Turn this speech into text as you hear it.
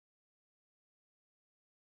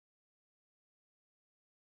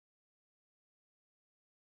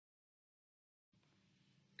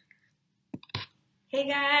Hey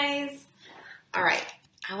guys! Alright,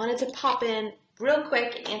 I wanted to pop in real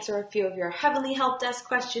quick and answer a few of your Heavenly Help Desk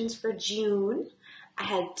questions for June. I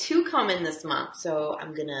had two come in this month, so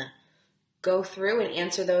I'm gonna go through and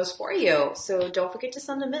answer those for you. So don't forget to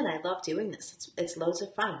send them in. I love doing this. It's loads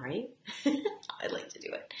of fun, right? I like to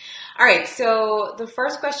do it. Alright, so the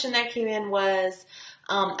first question that came in was,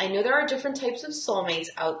 I know there are different types of soulmates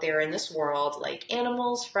out there in this world, like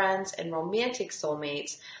animals, friends, and romantic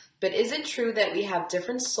soulmates. But is it true that we have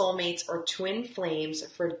different soulmates or twin flames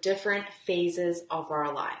for different phases of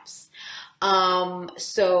our lives?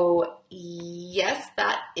 So yes,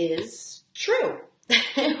 that is true.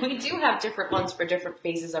 We do have different ones for different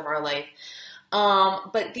phases of our life.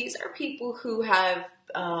 But these are people who have,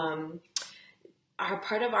 are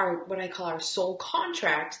part of our, what I call our soul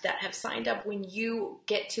contract, that have signed up when you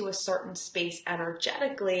get to a certain space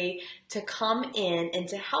energetically to come in and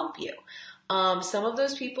to help you. Some of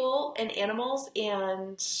those people and animals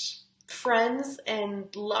and friends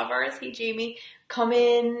and lovers, hey Jamie, come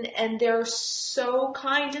in and they're so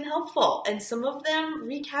kind and helpful. And some of them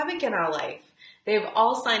wreak havoc in our life. They've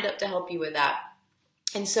all signed up to help you with that.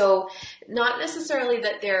 And so, not necessarily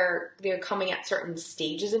that they're coming at certain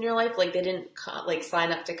stages in your life, like they didn't like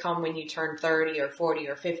sign up to come when you turn 30 or 40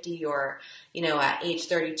 or 50 or, at age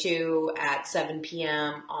 32 at 7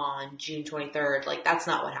 p.m. on June 23rd. Like that's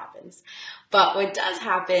not what happens. But what does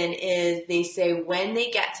happen is they say when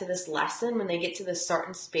they get to this lesson, when they get to this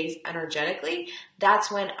certain space energetically,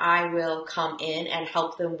 that's when I will come in and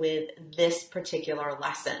help them with this particular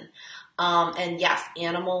lesson. And yes,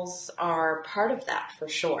 animals are part of that for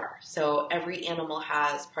sure. So every animal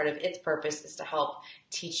has part of its purpose is to help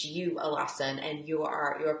teach you a lesson, and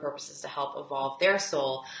your purpose is to help evolve their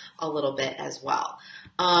soul a little bit as well.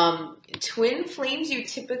 Twin flames, you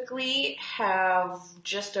typically have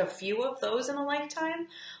just a few of those in a lifetime.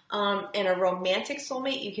 And a romantic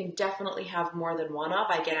soulmate, you can definitely have more than one of.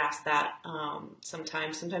 I get asked that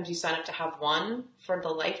sometimes. Sometimes you sign up to have one for the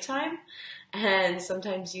lifetime, and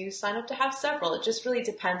sometimes you sign up to have several. It just really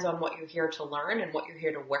depends on what you're here to learn and what you're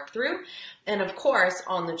here to work through. And of course,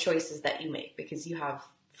 on the choices that you make, because you have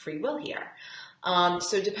free will here.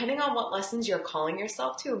 So depending on what lessons you're calling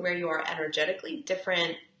yourself to and where you are energetically,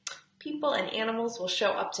 different people and animals will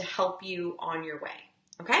show up to help you on your way.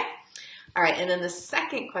 Okay? All right, and then the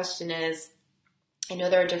second question is, I know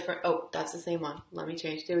there are different, oh, that's the same one. Let me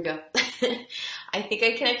change. There we go. I think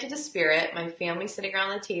I connected to spirit. My family sitting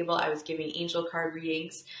around the table, I was giving angel card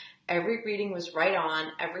readings. Every reading was right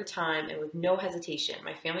on, every time, and with no hesitation.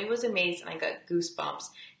 My family was amazed, and I got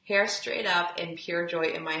goosebumps, hair straight up, and pure joy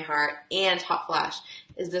in my heart, and hot flash.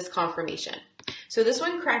 Is this confirmation? So this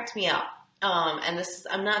one cracked me up. And this,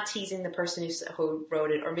 I'm not teasing the person who wrote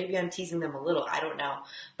it, or maybe I'm teasing them a little, I don't know.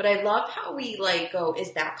 But I love how we go,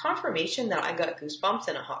 is that confirmation that I got goosebumps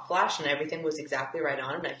and a hot flash and everything was exactly right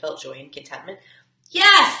on and I felt joy and contentment?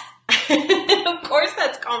 Yes! Of course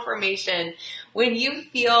that's confirmation. When you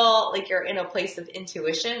feel like you're in a place of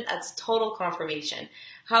intuition, that's total confirmation.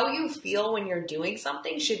 How you feel when you're doing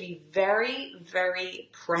something should be very, very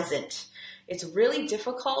present. It's really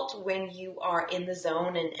difficult when you are in the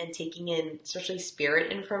zone and taking in, especially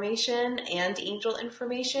spirit information and angel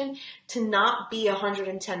information, to not be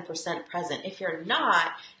 110% present. If you're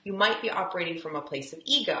not, you might be operating from a place of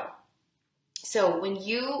ego. So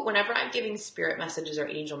whenever I'm giving spirit messages or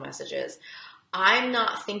angel messages, I'm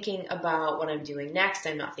not thinking about what I'm doing next.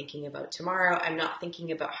 I'm not thinking about tomorrow. I'm not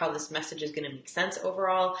thinking about how this message is going to make sense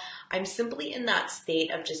overall. I'm simply in that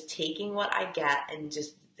state of just taking what I get and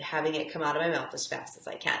just having it come out of my mouth as fast as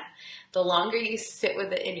I can. The longer you sit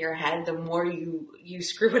with it in your head, the more you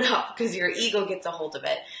screw it up because your ego gets a hold of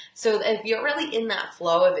it. So if you're really in that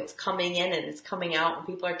flow, if it's coming in and it's coming out and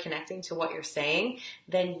people are connecting to what you're saying,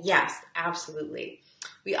 then yes, absolutely.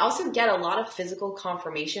 We also get a lot of physical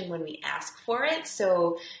confirmation when we ask for it.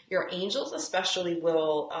 So your angels especially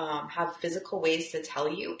will have physical ways to tell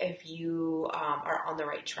you if you are on the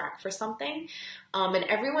right track for something. And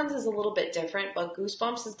everyone's is a little bit different, but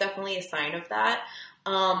goosebumps is definitely a sign of that.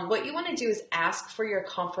 What you want to do is ask for your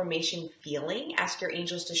confirmation feeling. Ask your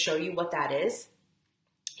angels to show you what that is.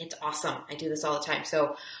 It's awesome. I do this all the time.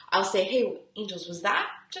 So I'll say, hey, angels, was that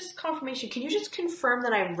just confirmation? Can you just confirm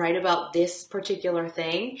that I'm right about this particular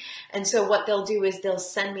thing? And so what they'll do is they'll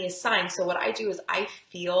send me a sign. So what I do is I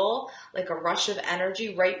feel like a rush of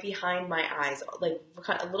energy right behind my eyes, like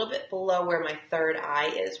a little bit below where my third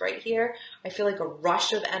eye is right here. I feel like a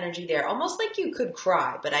rush of energy there, almost like you could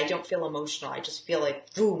cry, but I don't feel emotional. I just feel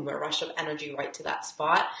like, boom, a rush of energy right to that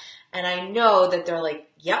spot. And I know that they're like,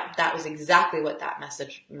 yep, that was exactly what that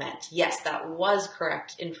message meant. Yes, that was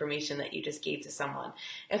correct information that you just gave to someone.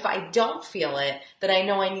 If I don't feel it, then I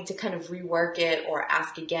know I need to kind of rework it or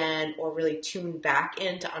ask again or really tune back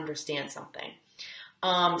in to understand something.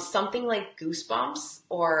 Something like goosebumps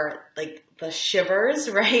or like the shivers,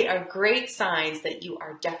 right, are great signs that you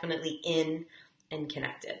are definitely in and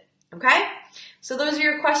connected. Okay? So those are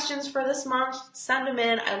your questions for this month. Send them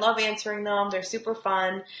in. I love answering them. They're super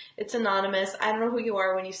fun. It's anonymous. I don't know who you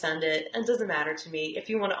are when you send it. It doesn't matter to me. If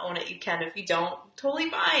you want to own it, you can. If you don't, totally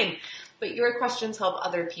fine. But your questions help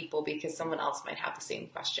other people because someone else might have the same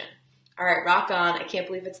question. All right, rock on. I can't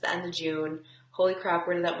believe it's the end of June. Holy crap,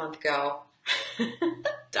 where did that month go?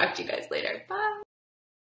 Talk to you guys later. Bye.